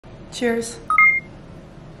Cheers.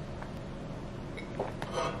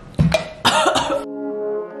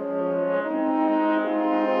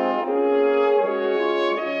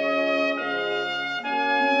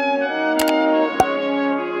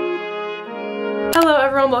 Hello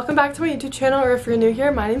everyone, welcome back to my YouTube channel, or if you're new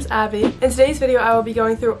here, my name's Abby. In today's video, I will be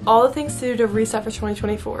going through all the things to do to reset for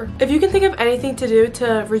 2024. If you can think of anything to do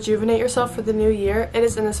to rejuvenate yourself for the new year, it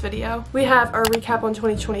is in this video. We have our recap on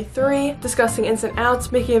 2023, discussing ins and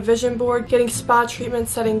outs, making a vision board, getting spa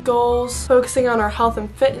treatments, setting goals, focusing on our health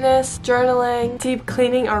and fitness, journaling, deep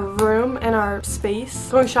cleaning our room and our space,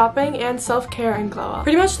 going shopping, and self-care and glow up.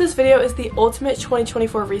 Pretty much this video is the ultimate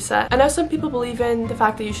 2024 reset. I know some people believe in the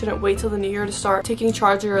fact that you shouldn't wait till the new year to start taking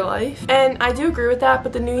charge of your life, and I do agree with that,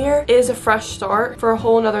 but the new year is a fresh start for a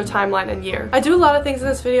whole nother timeline and year. I do a lot of things in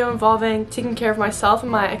this video involving taking care of myself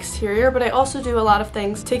and my exterior, but I also do a lot of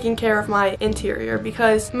things taking care of my interior,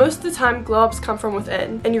 because most of the time glow ups come from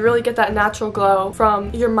within, and you really get that natural glow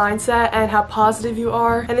from your mindset and how positive you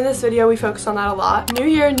are, and in this video we focus on that a lot. New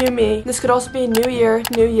year, new me. This could also be new year,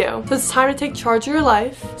 new you. So it's time to take charge of your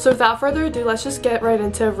life. So without further ado, let's just get right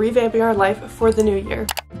into revamping our life for the new year.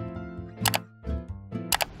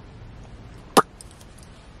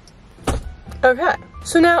 Okay,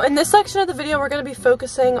 so now in this section of the video, we're going to be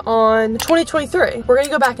focusing on 2023. We're going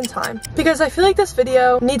to go back in time because I feel like this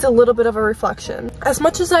video needs a little bit of a reflection. As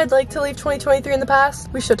much as I'd like to leave 2023 in the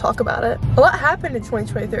past, we should talk about it. A lot happened in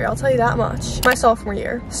 2023, I'll tell you that much. My sophomore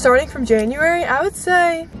year. Starting from January, I would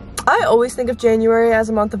say I always think of January as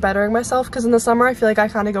a month of bettering myself, because in the summer I feel like I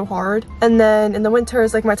kind of go hard, and then in the winter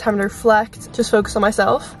is like my time to reflect, just focus on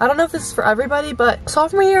myself. I don't know if this is for everybody, but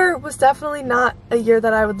sophomore year was definitely not a year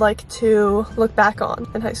that I would like to look back on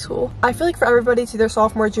in high school. I feel like for everybody, it's either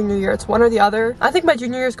sophomore or junior year. It's one or the other. I think my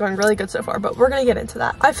junior year is going really good so far, but we're gonna get into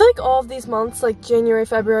that. I feel like all of these months, like January,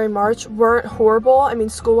 February, March, weren't horrible. I mean,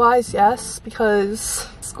 school-wise, yes, because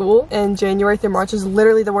school in January through March is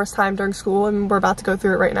literally the worst time during school, and we're about to go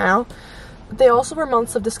through it right now. They also were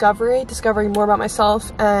months of discovering more about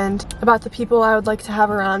myself and about the people I would like to have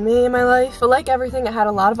around me in my life. But like everything, I had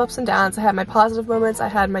a lot of ups and downs. I had my positive moments, I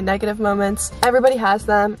had my negative moments. Everybody has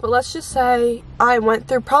them. But let's just say I went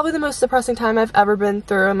through probably the most depressing time I've ever been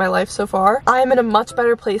through in my life so far. I am in a much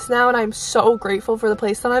better place now, and I'm so grateful for the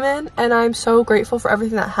place that I'm in, and I'm so grateful for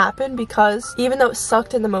everything that happened, because even though it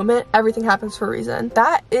sucked in the moment, everything happens for a reason.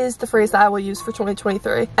 That is the phrase that I will use for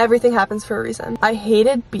 2023. Everything happens for a reason. I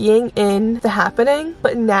hated being in the happening,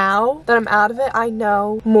 but now that I'm out of it, I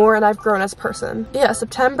know more and I've grown as a person. Yeah,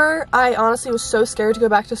 September, I honestly was so scared to go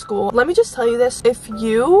back to school. Let me just tell you this, if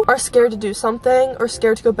you are scared to do something or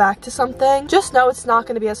scared to go back to something, just know it's not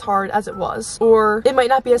going to be as hard as it was, or it might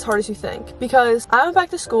not be as hard as you think, because I went back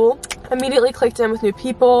to school, immediately clicked in with new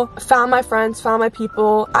people, found my friends, found my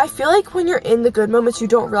people. I feel like when you're in the good moments, you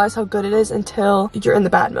don't realize how good it is until you're in the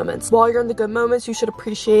bad moments. While you're in the good moments, you should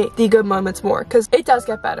appreciate the good moments more, because it does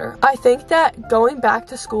get better. I think that going back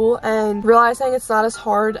to school and realizing it's not as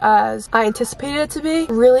hard as I anticipated it to be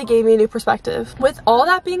really gave me a new perspective. With all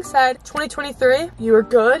that being said, 2023, you were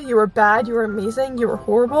good, you were bad, you were amazing, you were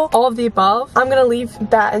horrible, all of the above. I'm gonna leave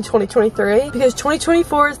that in 2023 because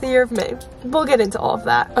 2024 is the year of me. We'll get into all of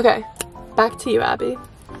that. Okay, back to you, Abby.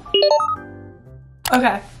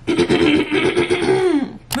 Okay.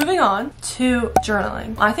 Moving on to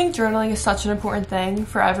journaling. I think journaling is such an important thing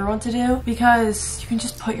for everyone to do, because you can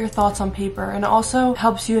just put your thoughts on paper, and it also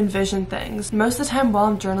helps you envision things. Most of the time while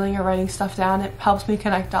I'm journaling or writing stuff down, it helps me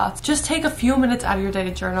connect dots. Just take a few minutes out of your day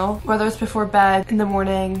to journal, whether it's before bed, in the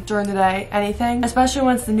morning, during the day, anything, especially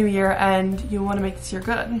when it's the new year and you want to make this year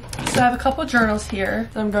good. So I have a couple journals here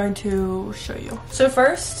that I'm going to show you. So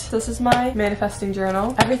first, this is my manifesting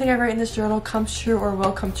journal. Everything I write in this journal comes true, or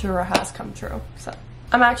will come true, or has come true. So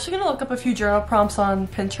I'm actually gonna look up a few journal prompts on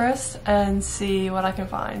Pinterest and see what I can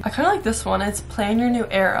find. I kind of like this one. It's plan your new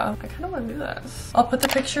era. I kind of want to do this. I'll put the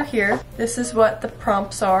picture here. This is what the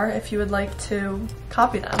prompts are if you would like to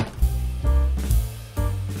copy them.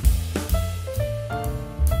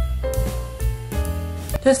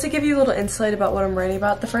 Just to give you a little insight about what I'm writing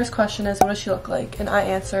about, the first question is, what does she look like? And I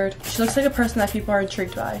answered, she looks like a person that people are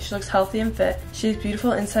intrigued by. She looks healthy and fit. She's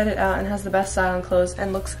beautiful inside and out and has the best style and clothes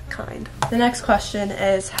and looks kind. The next question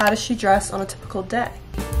is, how does she dress on a typical day?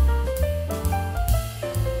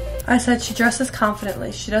 I said she dresses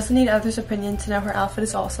confidently. She doesn't need others' opinion to know her outfit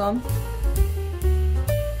is awesome.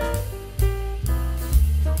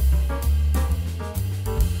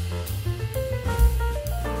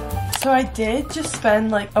 So I did just spend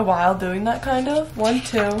like a while doing that, kind of. 1,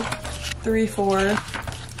 2, 3, 4,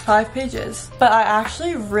 5 pages. But I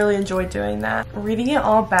actually really enjoyed doing that. Reading it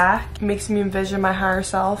all back makes me envision my higher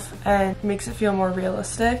self and makes it feel more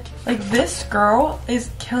realistic. Like, this girl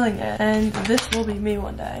is killing it, and this will be me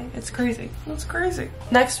one day. It's crazy. It's crazy.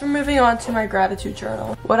 Next, we're moving on to my gratitude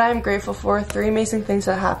journal. What I am grateful for, 3 amazing things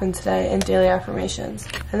that happened today, and daily affirmations.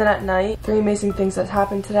 And then at night, 3 amazing things that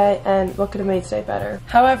happened today and what could have made today better.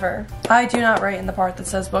 However, I do not write in the part that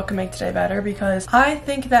says what could make today better because I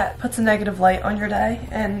think that puts a negative light on your day,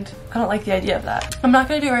 and I don't like the idea of that. I'm not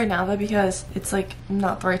gonna do it right now though because it's like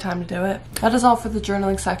not the right time to do it. That is all for the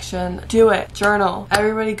journaling section. Do it. Journal.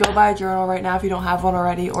 Everybody go buy a journal right now if you don't have one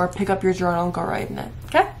already, or pick up your journal and go write in it.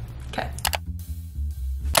 Okay? Okay.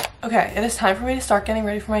 Okay, it is time for me to start getting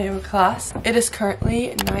ready for my yoga class. It is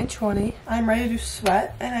currently 9:20. I'm ready to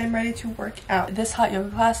sweat and I'm ready to work out. This hot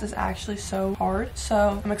yoga class is actually so hard,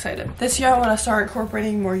 so I'm excited. This year I want to start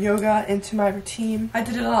incorporating more yoga into my routine. I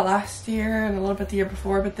did it a lot last year and a little bit the year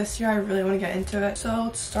before, but this year I really want to get into it. So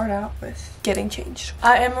let's start out with getting changed.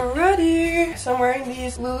 I am ready. So I'm wearing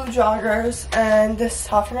these Lulu joggers and this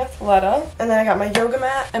top from Athleta. And then I got my yoga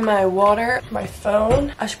mat and my water, my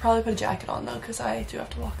phone. I should probably put a jacket on though because I do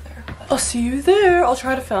have to walk there. I'll see you there. I'll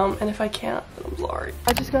try to film, and if I can't, then I'm sorry.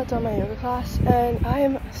 I just got done my yoga class and I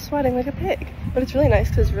am sweating like a pig, but it's really nice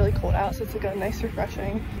because it's really cold out, so it's like a nice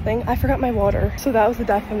refreshing thing. I forgot my water, so that was the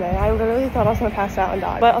death of me. I literally thought I was gonna pass out and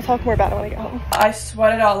die, but I'll talk more about it when I get home. I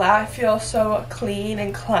sweated all out. I feel so clean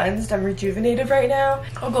and cleansed and rejuvenated right now.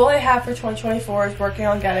 A goal I have for 2024 is working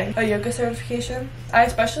on getting a yoga certification. I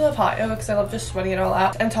especially love hot yoga because I love just sweating it all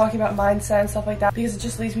out and talking about mindset and stuff like that because it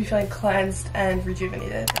just leaves me feeling cleansed and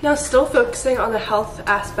rejuvenated. Now, still focusing on the health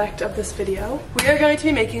aspect of this video, we are going to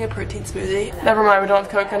be making a protein smoothie. Never mind, we don't have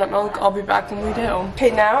coconut milk. I'll be back when we do.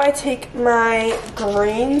 Okay, now I take my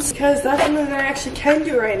greens because that's something that I actually can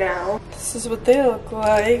do right now. This is what they look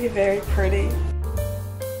like. Very pretty.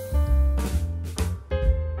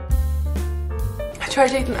 I try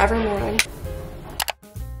to take them every morning.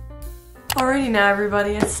 Alrighty now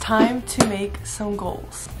everybody, it's time to make some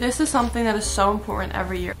goals. This is something that is so important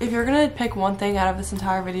every year. If you're gonna pick one thing out of this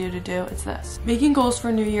entire video to do, it's this. Making goals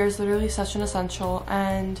for New Year is literally such an essential,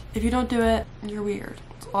 and if you don't do it, you're weird.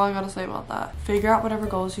 That's all I gotta say about that. Figure out whatever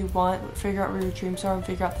goals you want, figure out where your dreams are, and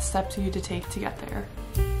figure out the steps you need to take to get there.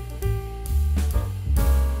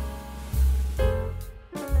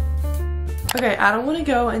 Okay, I don't want to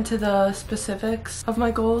go into the specifics of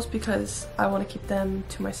my goals because I want to keep them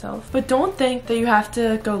to myself. But don't think that you have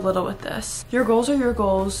to go little with this. Your goals are your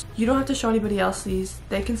goals. You don't have to show anybody else these.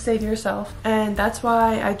 They can stay to yourself. And that's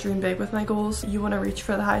why I dream big with my goals. You want to reach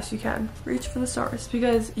for the highest you can. Reach for the stars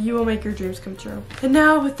because you will make your dreams come true. And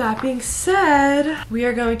now with that being said, we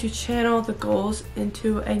are going to channel the goals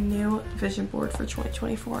into a new vision board for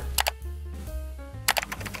 2024.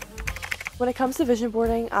 When it comes to vision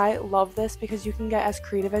boarding, I love this because you can get as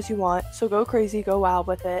creative as you want. So go crazy, go wild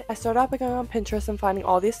with it. I started out by going on Pinterest and finding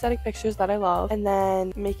all the aesthetic pictures that I love and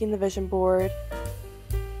then making the vision board.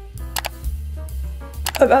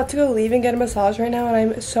 I'm about to go leave and get a massage right now and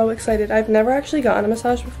I'm so excited. I've never actually gotten a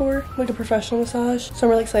massage before, like a professional massage, so I'm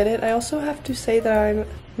really excited. I also have to say that I'm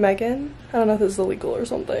Megan. I don't know if this is illegal or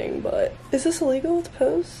something, but is this illegal to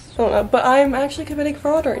post? I don't know, but I'm actually committing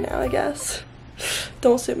fraud right now, I guess.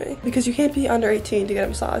 Don't sue me because you can't be under 18 to get a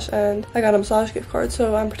massage, and I got a massage gift card,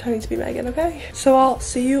 so I'm pretending to be Megan, okay? So I'll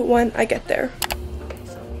see you when I get there. Okay,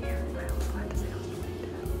 so here I also had to say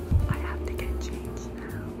I have to get changed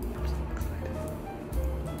now. I'm so excited.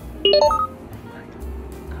 I'm in like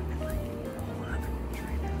a whole other world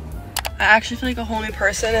right now. I actually feel like a whole new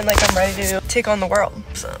person and like I'm ready to take on the world.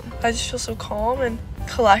 So I just feel so calm and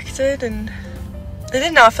collected, and it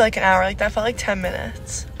did not feel like an hour. Like that felt like 10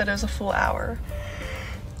 minutes, but it was a full hour.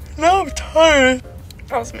 No, I'm tired.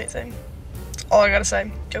 That was amazing. All I gotta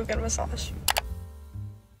say, go get a massage.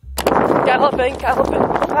 Galloping. Guys,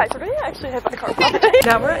 we're gonna actually hit by the car.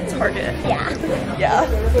 Now we're at Target. Yeah.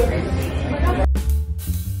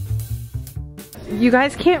 You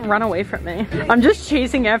guys can't run away from me. I'm just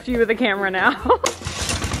chasing after you with a camera now.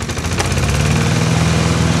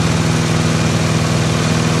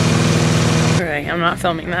 Okay, I'm not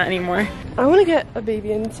filming that anymore. I want to get a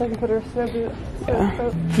baby in so I can put her in a snow boot.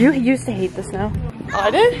 Yeah. You used to hate the snow. I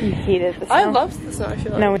did? You hated the snow. I loved the snow, I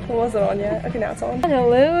feel like. No. It wasn't on yet. Okay, now it's on.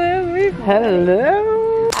 Hello, everybody.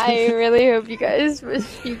 Hello. I really hope you guys wish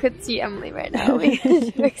you could see Emily right now because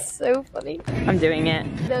she looks so funny. I'm doing it.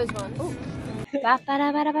 Those ones. Ooh.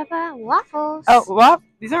 Waffles. Oh,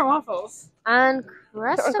 these aren't waffles.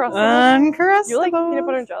 Uncrustables. Uncrustables. You like peanut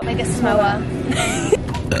butter and jelly? Like a Samoa.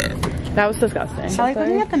 That was disgusting. I like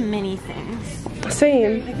looking at the mini things.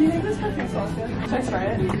 Same. Should I try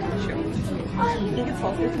it? Sure. You think it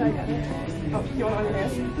smells good? Can I get it? Oh, you want it on your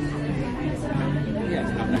hands? Yeah,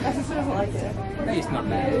 it's not My bad. sister doesn't like it. It's not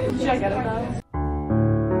bad. Should I get it though?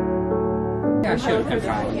 Yeah, sure, you can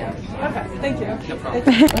try. Yeah. Okay, thank you. No problem.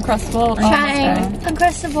 Uncrustable. Trying.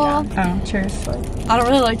 Uncrustable. Oh, cheers. I don't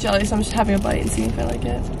really like jelly, so I'm just having a bite and seeing if I like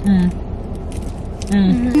it.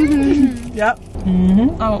 Yep.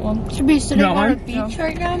 I want one. Should be sitting want on a one? beach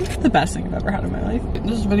right now. The best thing I've ever had in my life.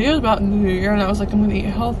 This video is about New Year, and I was like, I'm gonna eat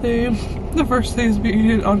healthy. The first thing is be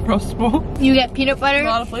eating Uncrustable. You get peanut A butter,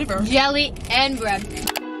 lot of flavor. jelly, and bread.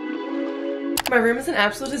 My room is an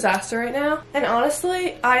absolute disaster right now, and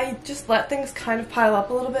honestly, I just let things kind of pile up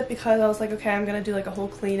a little bit because I was like, okay, I'm gonna do like a whole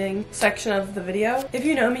cleaning section of the video. If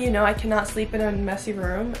you know me, you know I cannot sleep in a messy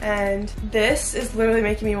room, and this is literally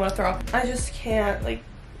making me want to throw up. I just can't, like,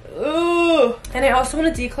 ooh. And I also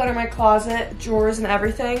want to declutter my closet, drawers, and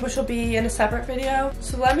everything, which will be in a separate video.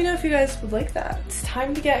 So let me know if you guys would like that. It's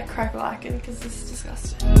time to get crack-a-lackin' because this is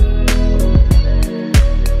disgusting.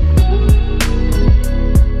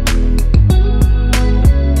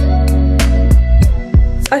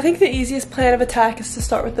 I think the easiest plan of attack is to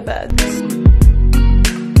start with the beds.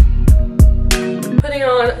 Putting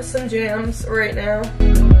on some jams right now.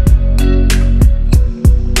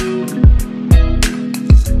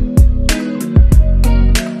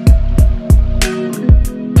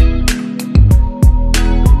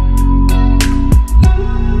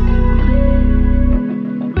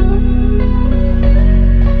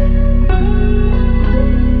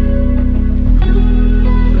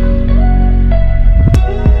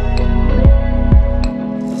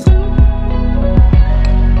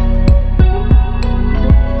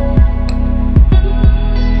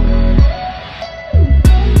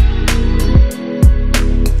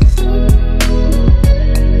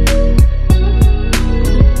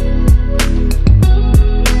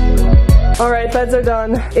 Alright, beds are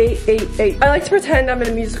done. 8, 8, 8. I like to pretend I'm in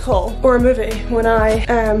a musical or a movie when I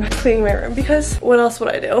am cleaning my room because what else would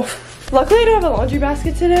I do? Luckily I don't have a laundry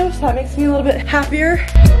basket to do, so that makes me a little bit happier.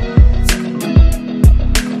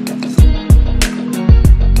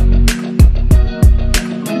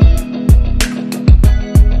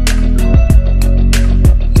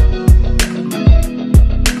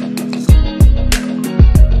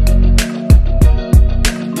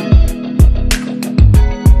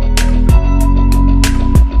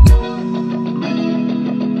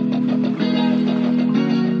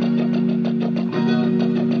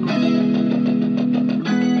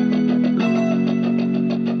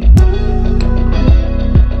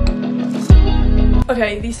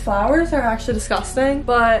 Okay, these flowers are actually disgusting,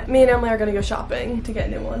 but me and Emily are gonna go shopping to get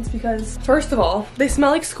new ones because first of all, they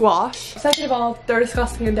smell like squash. Second of all, they're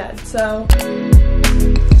disgusting and dead, so.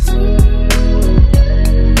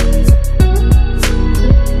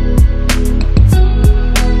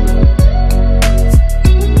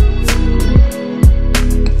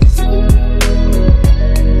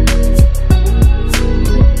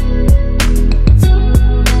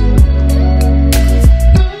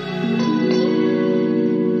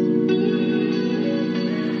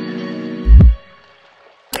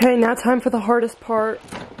 Okay, now time for the hardest part.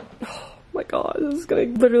 Oh my god, this is gonna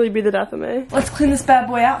literally be the death of me. Let's clean this bad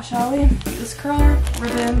boy out, shall we? This curler,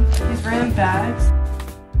 these random bags.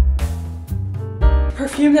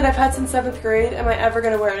 Perfume that I've had since 7th grade. Am I ever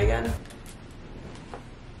gonna wear it again?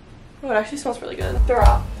 Oh, it actually smells really good. Throw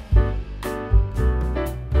out.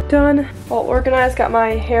 Done. All organized, got my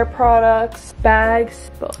hair products, bags,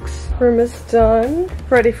 books. Room is done.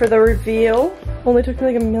 Ready for the reveal. Only took me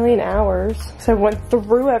like a million hours. So I went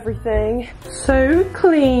through everything. So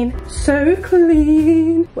clean, so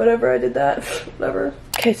clean. Whatever, I did that, whatever.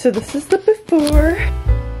 Okay, so this is the before.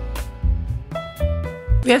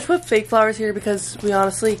 We have to put fake flowers here because we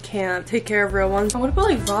honestly can't take care of real ones. I want to put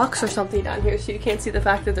like rocks or something down here so you can't see the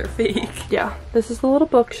fact that they're fake. Yeah, this is the little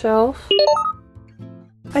bookshelf.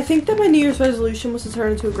 I think that my New Year's resolution was to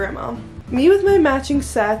turn into a grandma. Me with my matching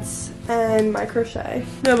sets and my crochet.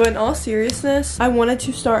 No, but in all seriousness, I wanted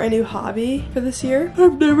to start a new hobby for this year.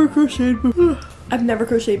 I've never crocheted before. I've never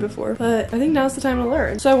crocheted before, but I think now's the time to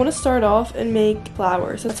learn. So I want to start off and make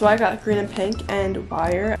flowers. That's why I got green and pink and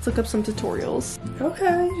wire. Let's look up some tutorials.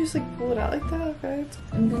 Okay, just like pull it out like that, okay.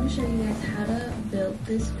 I'm gonna show you guys how to build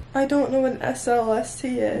this. I don't know what an SLST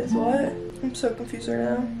is. What? I'm so confused right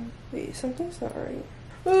now. Wait, something's not right.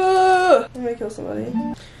 I'm gonna kill somebody.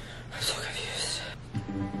 I'm so confused.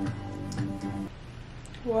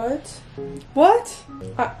 What? What?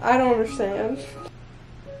 I don't understand.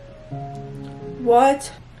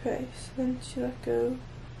 What? Okay, so then she let go.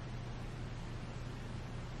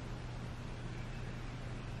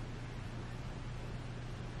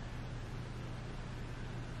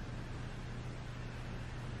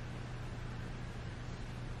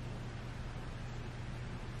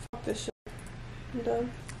 fuck this shit. I'm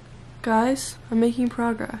done. Guys, I'm making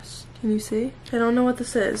progress. Can you see? I don't know what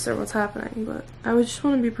this is or what's happening, but I would just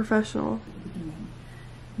want to be professional.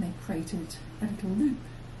 They created a little loop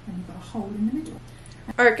and you've got a hole in the middle.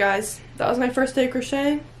 Alright guys, that was my first day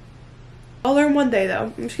crocheting. I'll learn one day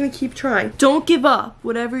though. I'm just gonna keep trying. Don't give up,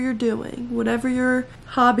 whatever you're doing. Whatever your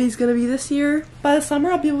hobby's gonna be this year. By the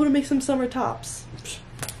summer, I'll be able to make some summer tops.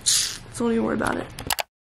 So don't even worry about it.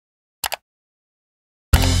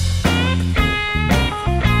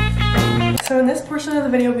 So in this portion of the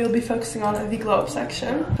video, we'll be focusing on the glow up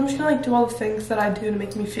section. I'm just gonna like do all the things that I do to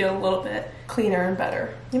make me feel a little bit cleaner and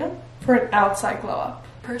better, you know? For an outside glow up.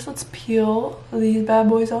 First, let's peel these bad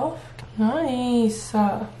boys off. Nice.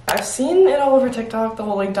 I've seen it all over TikTok, the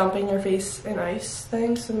whole like dumping your face in ice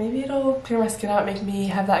thing, so maybe it'll clear my skin out, make me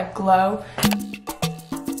have that glow.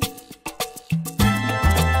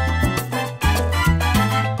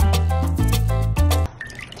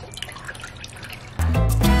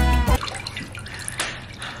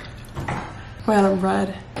 Man, I'm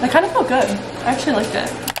red. I kind of feel good. I actually liked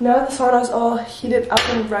it. Now that the sauna's all heated up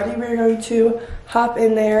and ready, we're going to hop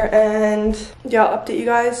in there and yeah, I'll update you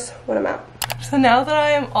guys when I'm out. So now that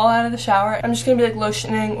I am all out of the shower, I'm just gonna be like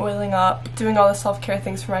lotioning, oiling up, doing all the self-care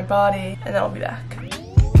things for my body, and then I'll be back.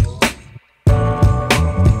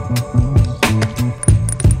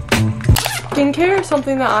 Skincare is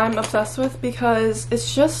something that I'm obsessed with because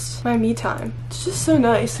it's just my me time. It's just so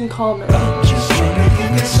nice and calming.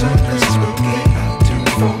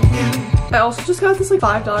 I also just got this like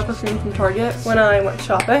 $5 perfume from Target when I went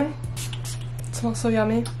shopping. It smells so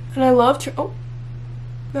yummy. And I love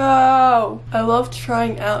I love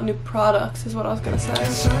trying out new products is what I was gonna say.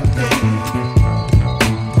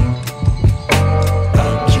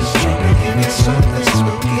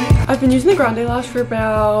 I've been using the Grande Lash for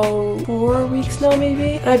about 4 weeks now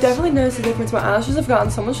maybe, and I definitely noticed a difference. My eyelashes have gotten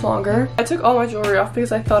so much longer. I took all my jewelry off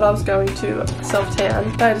because I thought I was going to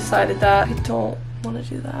self-tan, but I decided that I don't want to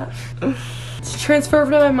do that. Let's transfer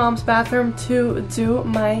over to my mom's bathroom to do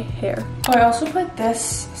my hair. Oh, I also put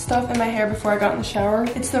this stuff in my hair before I got in the shower.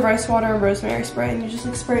 It's the rice water and rosemary spray, and you just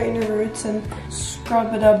like spray it in your roots and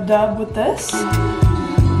scrub it up dub with this.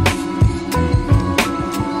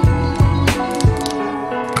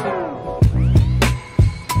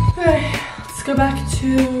 Okay, let's go back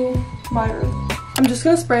to my room. I'm just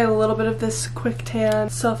gonna spray a little bit of this quick tan,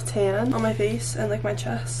 self tan on my face and like my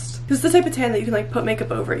chest. This is the type of tan that you can like put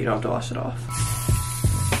makeup over it, you don't have to wash it off.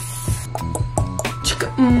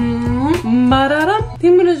 I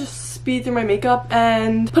think I'm gonna just speed through my makeup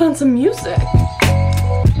and put on some music.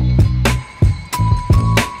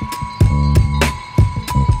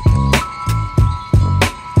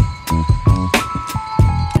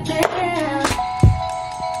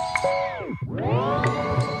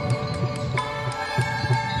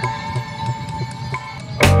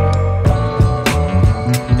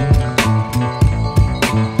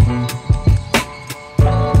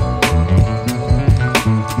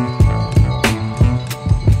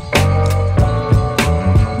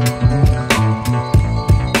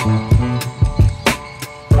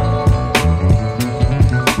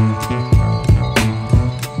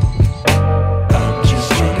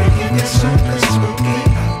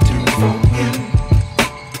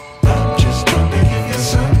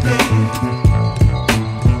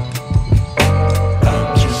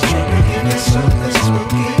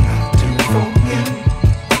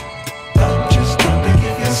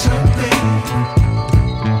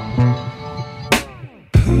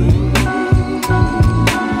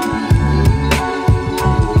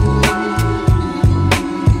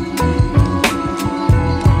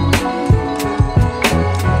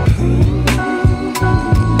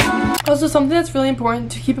 Also, something that's really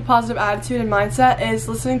important to keep a positive attitude and mindset is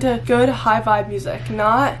listening to good high vibe music,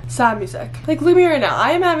 not sad music. Like, look at me right now.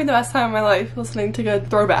 I am having the best time of my life listening to good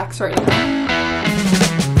throwbacks right now.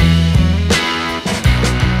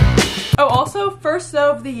 Oh, also, first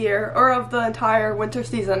snow of the year, or of the entire winter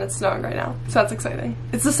season. It's snowing right now, so that's exciting.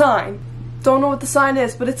 It's a sign. Don't know what the sign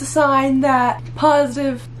is, but it's a sign that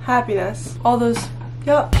positive happiness, all those,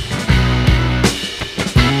 yep.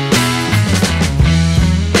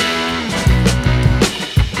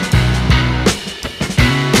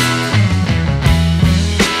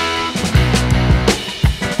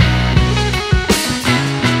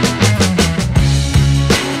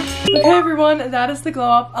 Okay everyone, that is the glow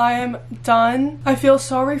up. I am done. I feel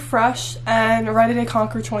so refreshed and ready to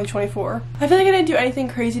conquer 2024. I feel like I didn't do anything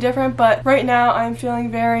crazy different, but right now I'm feeling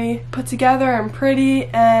very put together and pretty,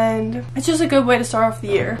 and it's just a good way to start off the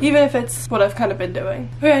year, even if it's what I've kind of been doing.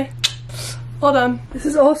 Okay, Hold on. This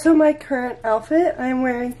is also my current outfit. I'm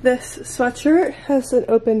wearing this sweatshirt, has an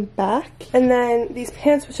open back, and then these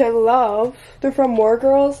pants, which I love. They're from More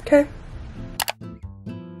Girls. Okay.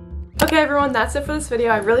 Okay everyone, that's it for this video.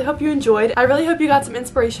 I really hope you enjoyed. I really hope you got some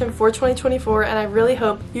inspiration for 2024, and I really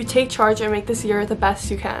hope you take charge and make this year the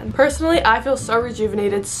best you can. Personally, I feel so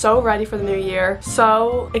rejuvenated, so ready for the new year,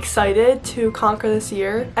 so excited to conquer this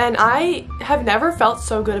year, and I have never felt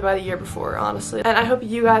so good about a year before, honestly. And I hope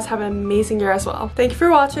you guys have an amazing year as well. Thank you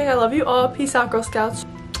for watching. I love you all. Peace out, Girl Scouts.